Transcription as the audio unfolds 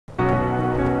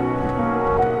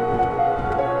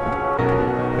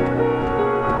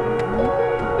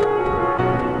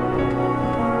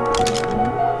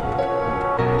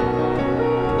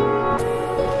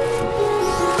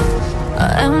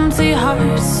Empty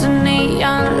hearts and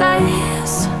neon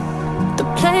lights,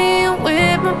 they're playing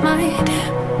with my mind.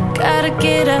 Gotta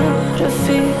get out of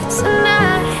here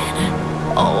tonight.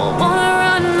 Oh, I wanna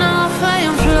run off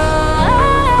and fly,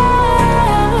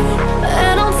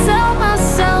 and I'll tell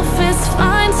myself it's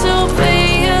fine to be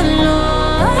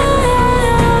alone,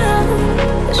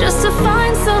 just to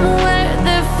find somewhere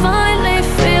that finally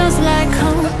feels like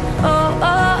home. Oh,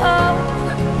 oh, oh.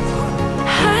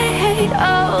 I hate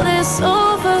all this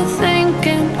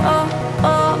overthinking. Oh,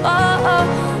 oh, oh, oh.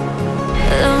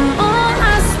 The more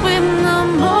I swim, the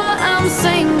more I'm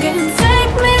sinking.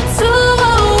 Take me to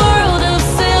a world of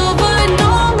silver.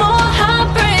 No more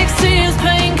heartbreaks, tears,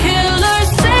 painkillers.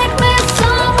 Take me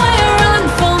somewhere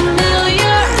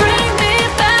unfamiliar. Bring me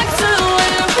back to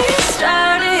where we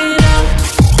started out.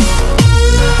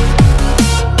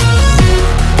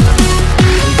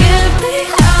 Get me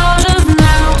out of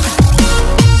now,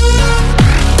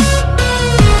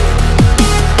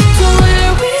 to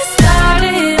where we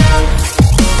started out.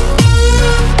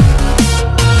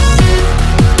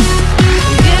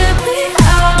 Get me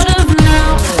out of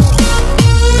now,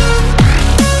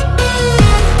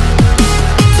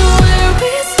 to where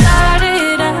we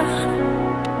started out.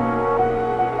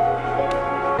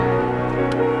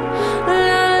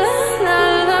 La la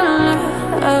la la,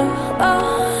 oh, oh.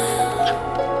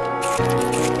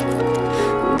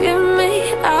 Get me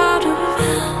out of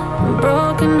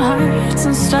broken hearts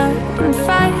and starting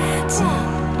fights,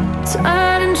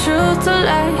 turning truth to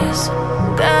lies.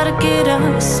 Gotta get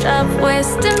up, stop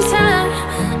wasting time.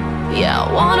 Yeah, I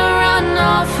wanna run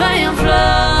off and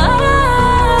fly,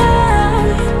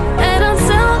 and I'll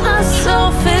tell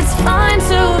myself it's fine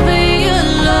to be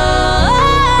alone,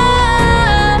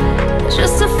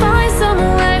 just to find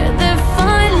somewhere that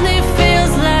finally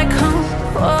feels like home.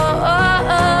 Oh,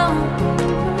 oh, oh.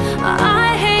 I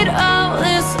hate all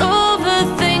this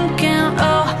overthinking.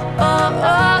 Oh, oh,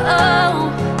 oh, oh.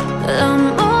 The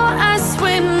more I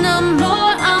swim, the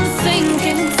more I'm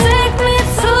sinking. Take me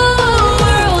to a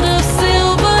world of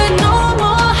silver. No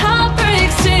more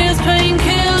heartbreaks, tears,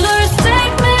 painkillers.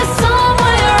 Take me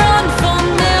somewhere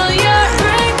unfamiliar.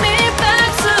 Bring me back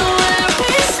to where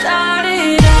we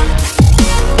started out.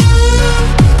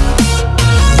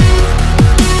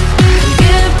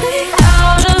 Get me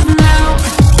out of now,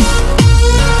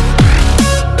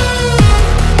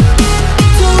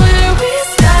 to where we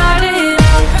started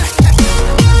out.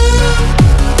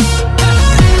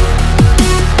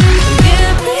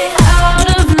 Get me out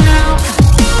of now,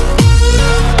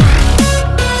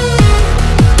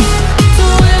 to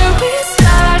where we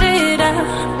started out.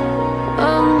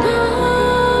 Oh no,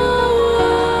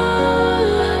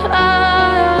 oh,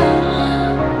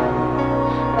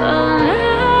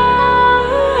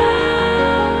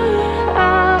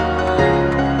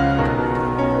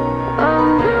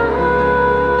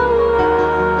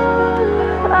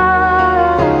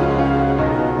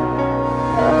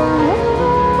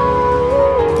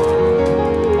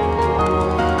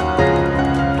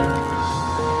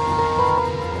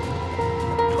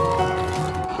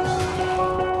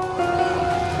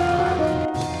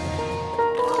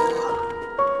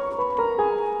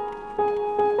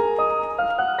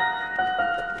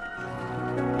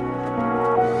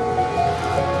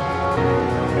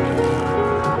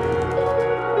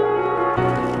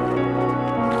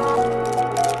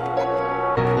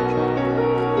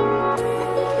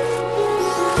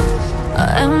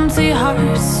 empty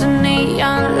hearts and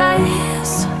neon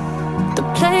lights,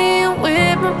 they're playing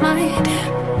with my mind.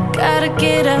 Gotta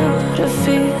get out of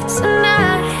here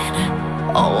tonight.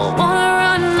 Oh, I wanna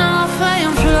run off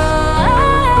and fly,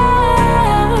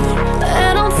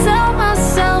 and I'll tell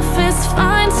myself it's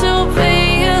fine to be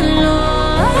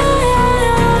alone,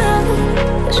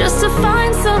 just to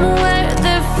find somewhere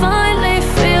that finally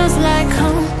feels like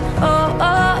home. Oh,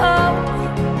 oh, oh.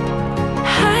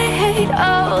 I hate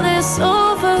all this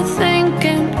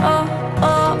overthinking. Oh,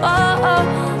 oh, oh, oh.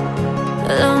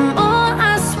 The more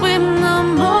I swim, the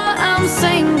more I'm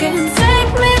sinking.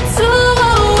 Take me to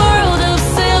a world of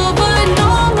silver.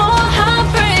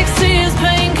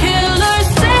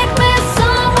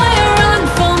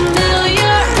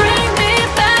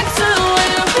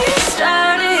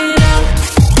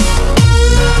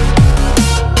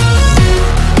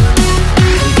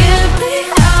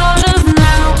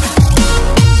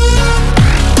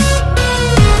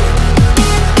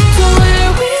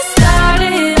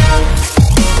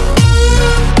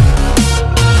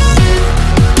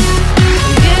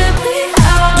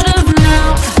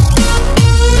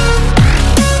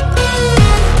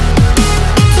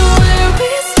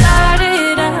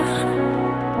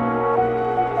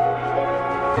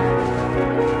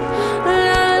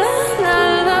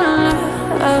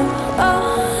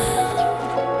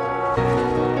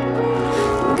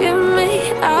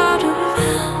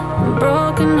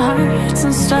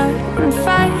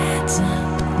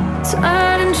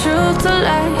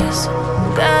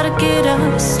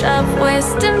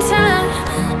 twist and turn.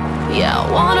 Yeah, I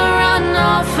wanna run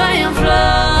off and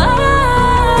fly.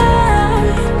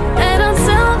 And I'll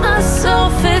tell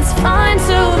myself it's fine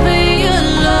to be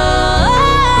alone,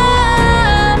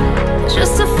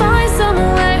 just to find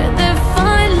somewhere that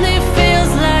finally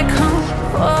feels like home.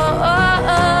 Oh,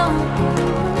 oh, oh.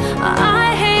 I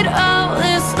hate all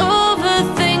this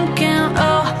overthinking.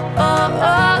 Oh, oh,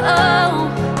 oh, oh.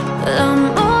 The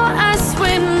more I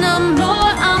swim, the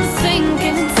more I'm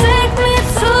sinking. Take me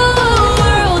to a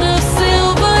world of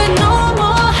silver. No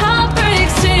more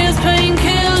heartbreaks, tears,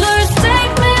 painkillers.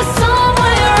 Take me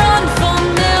somewhere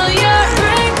unfamiliar.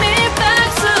 Bring me back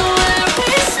to where we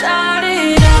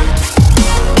started out.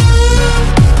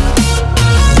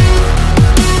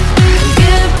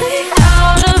 Get me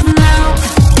out of now,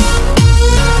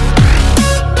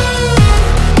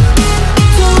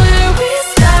 to where we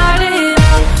started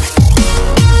out.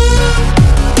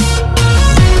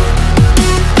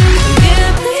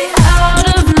 Get me out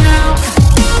of now,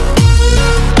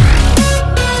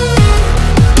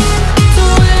 to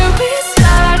where we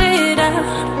started out.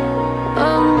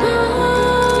 Oh no,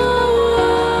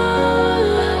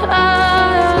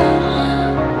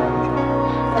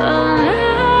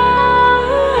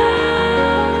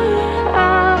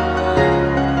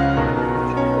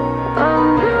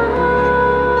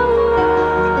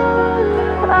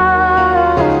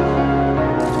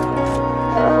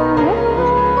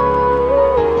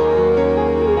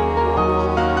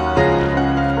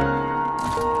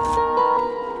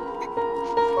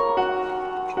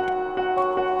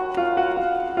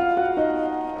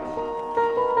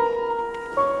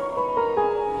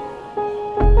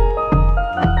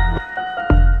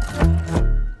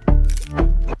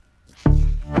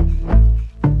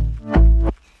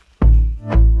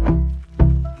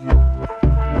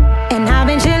 And I've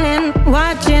been chillin',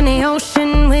 watching the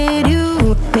ocean with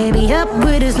you. Baby, up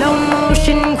with a slow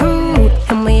motion crew.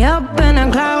 And we up in our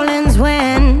cloudlands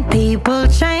when people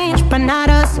change, but not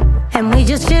us. And we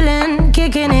just chillin',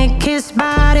 kicking it, kissed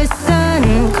by the sun.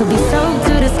 Could be soaked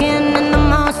to the skin in the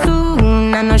mall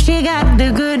soon. I know she got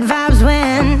the good vibes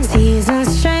when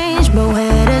seasons change, but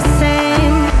we're the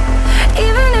same.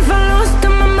 Even if I lost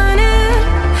all my money,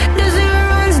 the zero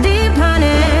runs deep,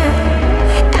 honey.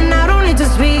 And I don't need to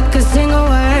speak a single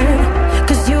word,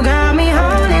 'cause you got me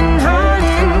holding,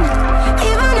 holding.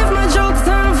 Even if my jokes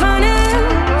aren't funny,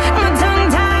 my tongue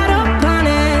tied up on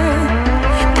it.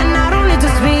 And I don't need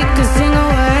to speak a single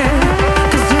word,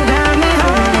 'cause you got me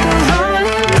holding,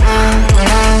 holding.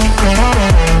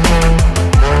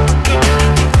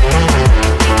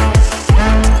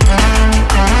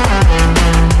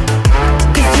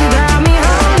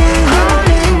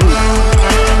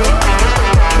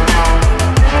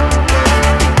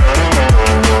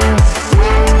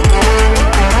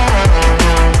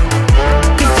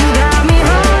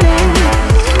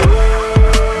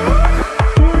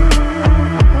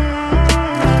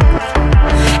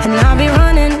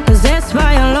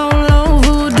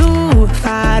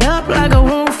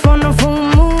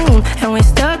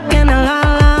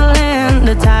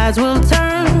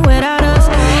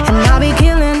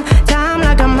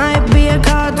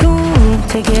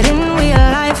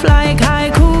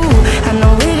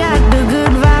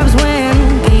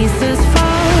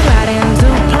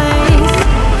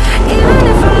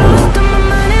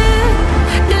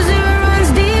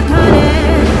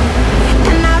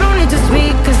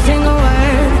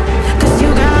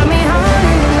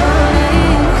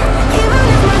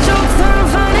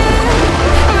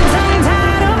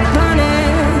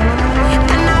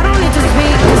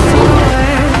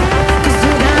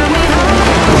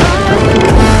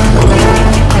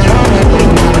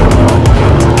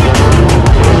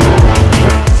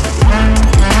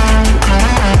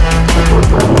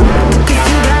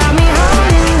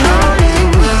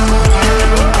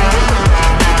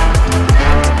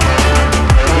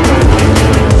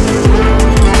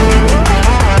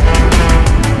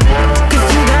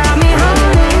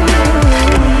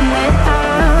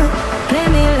 Play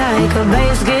me like a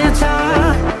bass guitar.